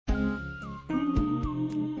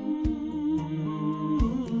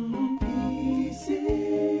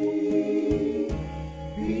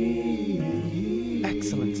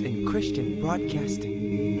Christian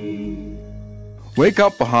Broadcasting. Wake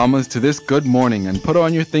up, Bahamas, to this good morning and put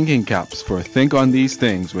on your thinking caps for Think on These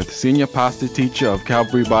Things with Senior Pastor Teacher of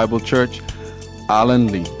Calvary Bible Church, Alan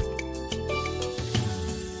Lee.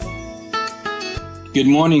 Good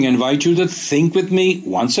morning. I invite you to think with me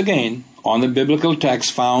once again on the biblical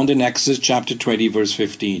text found in Exodus chapter 20, verse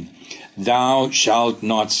 15. Thou shalt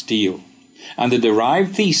not steal. And the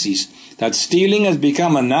derived thesis that stealing has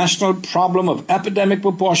become a national problem of epidemic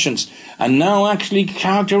proportions and now actually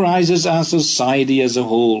characterizes our society as a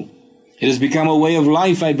whole. It has become a way of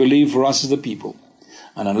life, I believe, for us as a people.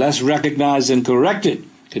 And unless recognized and corrected,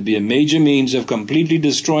 could be a major means of completely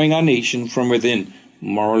destroying our nation from within,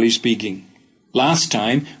 morally speaking. Last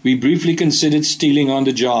time, we briefly considered stealing on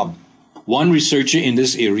the job. One researcher in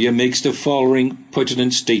this area makes the following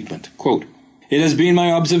pertinent statement, quote, "It has been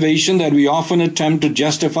my observation that we often attempt to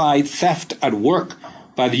justify theft at work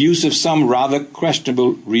by the use of some rather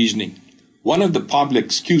questionable reasoning. One of the public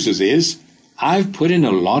excuses is, I've put in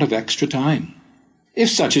a lot of extra time. If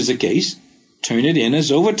such is the case, turn it in as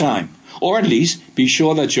overtime, or at least be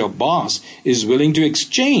sure that your boss is willing to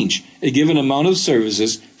exchange a given amount of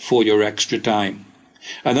services for your extra time.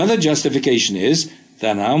 Another justification is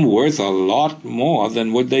that I'm worth a lot more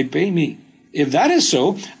than what they pay me. If that is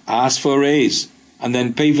so, ask for a raise, and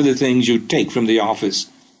then pay for the things you take from the office,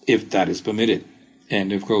 if that is permitted."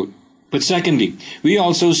 End of quote. But secondly, we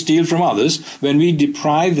also steal from others when we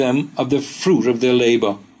deprive them of the fruit of their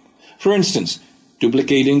labor. For instance,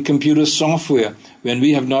 duplicating computer software when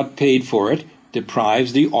we have not paid for it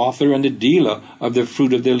deprives the author and the dealer of the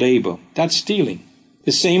fruit of their labor. That's stealing.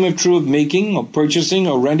 The same is true of making or purchasing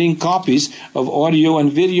or renting copies of audio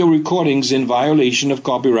and video recordings in violation of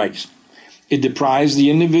copyrights. It deprives the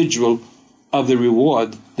individual of the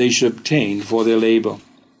reward they should obtain for their labor.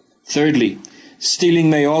 Thirdly, stealing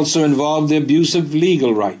may also involve the abuse of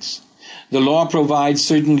legal rights. The law provides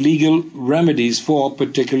certain legal remedies for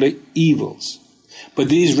particular evils, but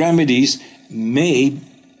these remedies may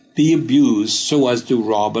be abused so as to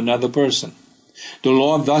rob another person. The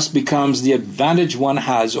law thus becomes the advantage one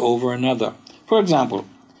has over another. For example,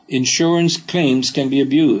 insurance claims can be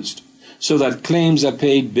abused so that claims are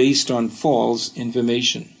paid based on false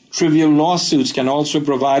information. Trivial lawsuits can also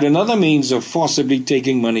provide another means of forcibly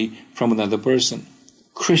taking money from another person.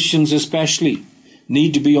 Christians especially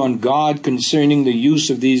need to be on guard concerning the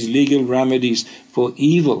use of these legal remedies for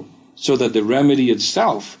evil, so that the remedy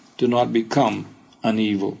itself do not become an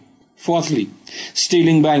evil. Fourthly,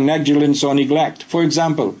 stealing by negligence or neglect. For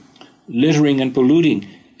example, littering and polluting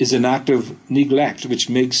is an act of neglect which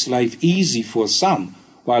makes life easy for some,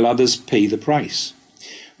 while others pay the price.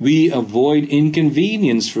 We avoid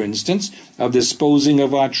inconvenience, for instance, of disposing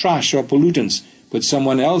of our trash or pollutants, but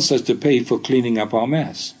someone else has to pay for cleaning up our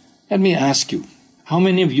mess. Let me ask you, how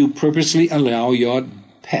many of you purposely allow your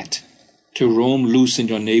pet to roam loose in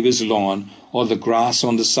your neighbor's lawn or the grass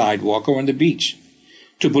on the sidewalk or on the beach,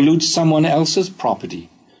 to pollute someone else's property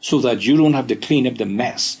so that you don't have to clean up the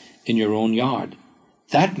mess in your own yard?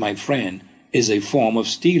 That, my friend, is a form of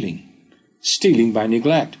stealing. Stealing by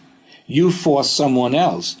neglect. You force someone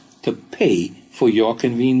else to pay for your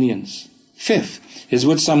convenience. Fifth is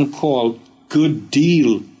what some call good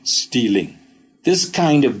deal stealing. This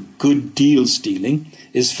kind of good deal stealing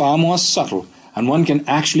is far more subtle, and one can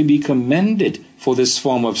actually be commended for this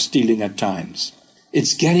form of stealing at times.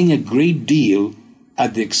 It's getting a great deal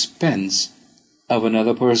at the expense of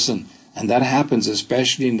another person. And that happens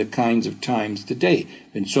especially in the kinds of times today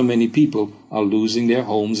when so many people are losing their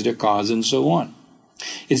homes, their cars, and so on.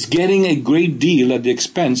 It's getting a great deal at the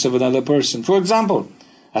expense of another person. For example,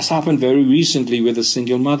 as happened very recently with a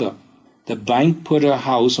single mother. The bank put her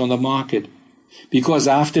house on the market because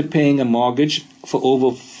after paying a mortgage for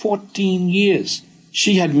over 14 years,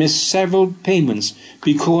 she had missed several payments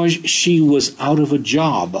because she was out of a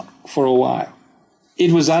job for a while.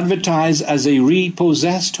 It was advertised as a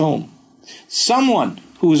repossessed home. Someone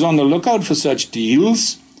who was on the lookout for such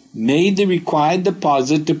deals made the required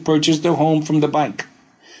deposit to purchase the home from the bank.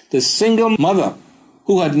 The single mother,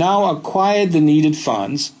 who had now acquired the needed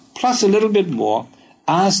funds, plus a little bit more,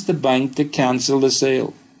 asked the bank to cancel the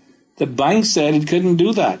sale. The bank said it couldn't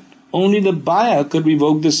do that. Only the buyer could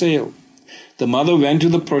revoke the sale. The mother went to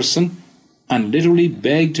the person and literally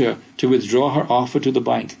begged her to withdraw her offer to the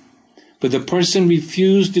bank. But the person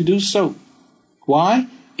refused to do so. Why?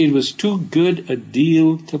 It was too good a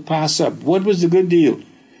deal to pass up. What was the good deal?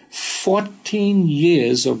 14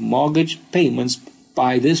 years of mortgage payments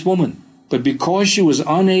by this woman. But because she was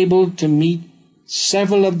unable to meet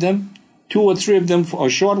several of them, 2 or 3 of them for a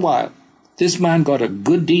short while, this man got a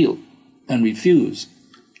good deal and refused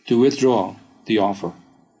to withdraw the offer.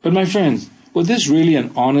 But my friends, was this really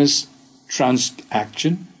an honest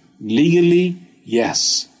transaction? Legally,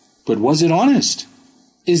 yes. But was it honest?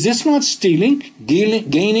 Is this not stealing,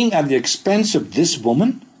 gaining at the expense of this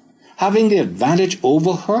woman, having the advantage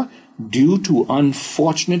over her due to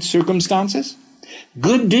unfortunate circumstances?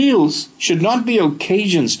 Good deals should not be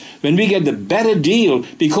occasions when we get the better deal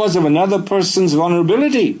because of another person's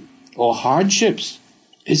vulnerability or hardships.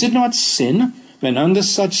 Is it not sin when under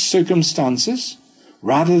such circumstances,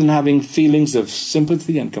 rather than having feelings of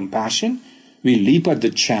sympathy and compassion, we leap at the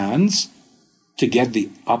chance to get the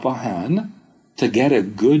upper hand, to get a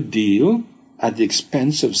good deal at the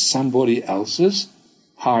expense of somebody else's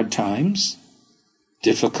hard times,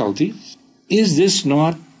 difficulties? Is this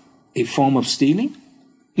not a form of stealing?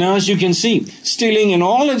 Now, as you can see, stealing in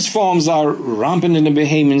all its forms are rampant in the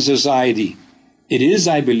Bahamian society. It is,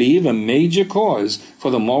 I believe, a major cause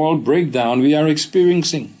for the moral breakdown we are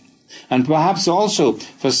experiencing, and perhaps also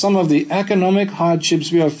for some of the economic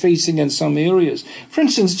hardships we are facing in some areas. For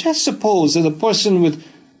instance, just suppose that a person with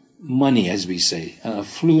money, as we say, an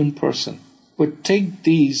affluent person, would take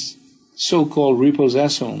these so-called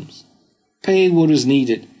repossessed homes, pay what is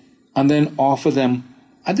needed, and then offer them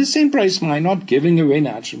at the same price, mind, not giving away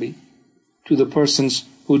naturally, to the persons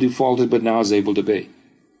who defaulted but now is able to pay.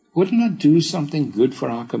 Wouldn't that do something good for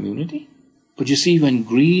our community? But you see, when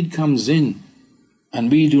greed comes in,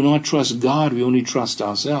 and we do not trust God, we only trust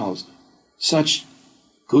ourselves, such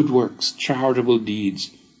good works, charitable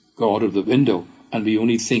deeds, go out of the window, and we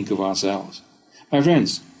only think of ourselves. My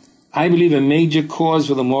friends, I believe a major cause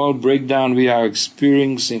for the moral breakdown we are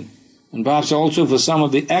experiencing, and perhaps also for some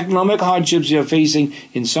of the economic hardships we are facing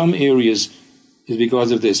in some areas, is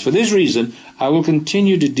because of this. For this reason, I will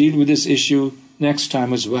continue to deal with this issue next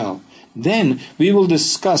time as well. Then we will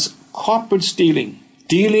discuss corporate stealing,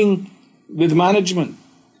 dealing with management.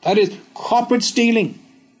 That is, corporate stealing,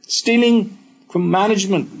 stealing from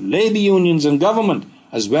management, labor unions and government,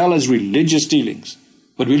 as well as religious dealings.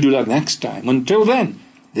 But we'll do that next time. Until then,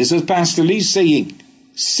 this is Pastor Lee saying,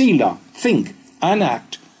 Selah, think and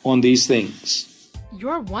act on these things.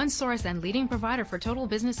 Your one source and leading provider for total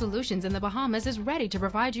business solutions in the Bahamas is ready to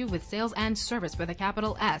provide you with sales and service with a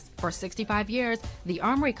capital S. For 65 years, the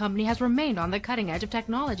Armory Company has remained on the cutting edge of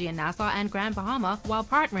technology in Nassau and Grand Bahama while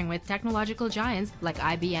partnering with technological giants like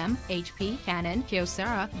IBM, HP, Canon,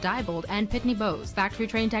 Kyocera, Diebold, and Pitney Bowes.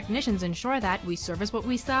 Factory-trained technicians ensure that "we service what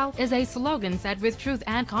we sell" is a slogan said with truth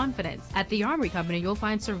and confidence. At the Armory Company, you'll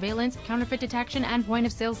find surveillance, counterfeit detection, and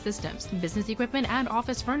point-of-sale systems, business equipment, and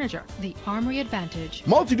office furniture. The Armory Advantage.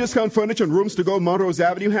 Multi-Discount Furniture and Rooms to Go Montrose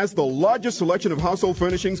Avenue has the largest selection of household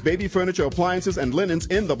furnishings, baby furniture, appliances, and linens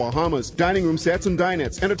in the Bahamas. Dining room sets and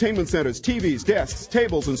dinettes, entertainment centers, TVs, desks,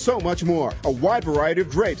 tables, and so much more. A wide variety of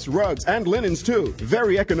drapes, rugs, and linens too.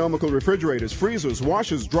 Very economical refrigerators, freezers,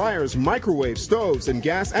 washers, dryers, microwaves, stoves, and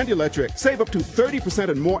gas and electric. Save up to 30%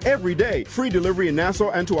 and more every day. Free delivery in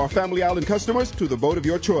Nassau and to our Family Island customers to the boat of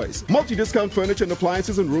your choice. Multi-Discount Furniture and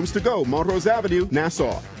Appliances and Rooms to Go, Montrose Avenue,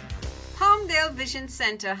 Nassau. Palmdale Vision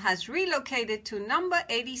Center has relocated to number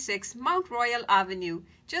 86 Mount Royal Avenue,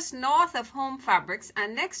 just north of Home Fabrics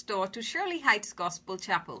and next door to Shirley Heights Gospel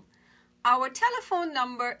Chapel. Our telephone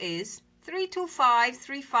number is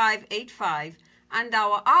 325-3585 and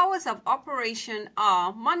our hours of operation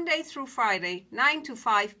are Monday through Friday, 9 to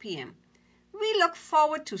 5 p.m. We look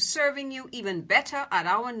forward to serving you even better at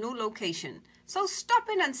our new location. So stop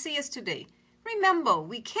in and see us today. Remember,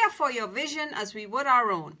 we care for your vision as we would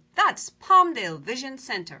our own. That's Palmdale Vision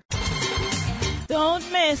Center. Don't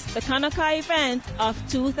miss the Kanaka event of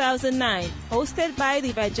 2009, hosted by the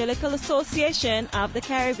Evangelical Association of the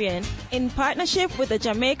Caribbean in partnership with the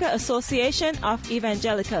Jamaica Association of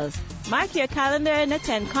Evangelicals. Mark your calendar and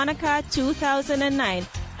attend Kanaka 2009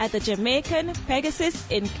 at the Jamaican Pegasus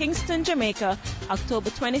in Kingston, Jamaica,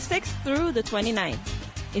 October 26th through the 29th.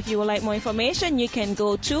 If you would like more information, you can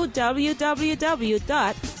go to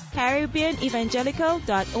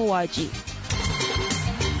www.caribbeanevangelical.org.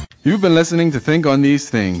 You've been listening to Think on These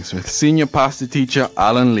Things with Senior Pastor Teacher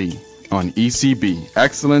Alan Lee on ECB,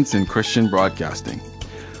 Excellence in Christian Broadcasting.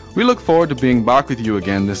 We look forward to being back with you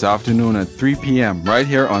again this afternoon at 3 p.m. right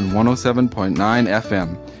here on 107.9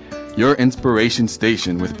 FM, your inspiration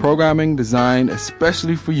station with programming designed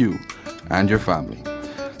especially for you and your family.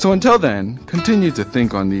 So until then, continue to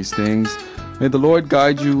think on these things. May the Lord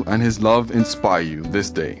guide you and His love inspire you this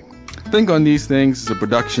day. Think on These Things is a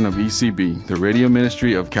production of ECB, the radio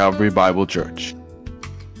ministry of Calvary Bible Church.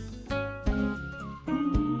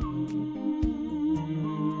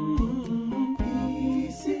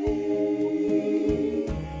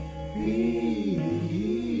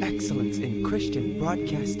 Excellence in Christian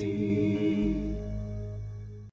Broadcasting.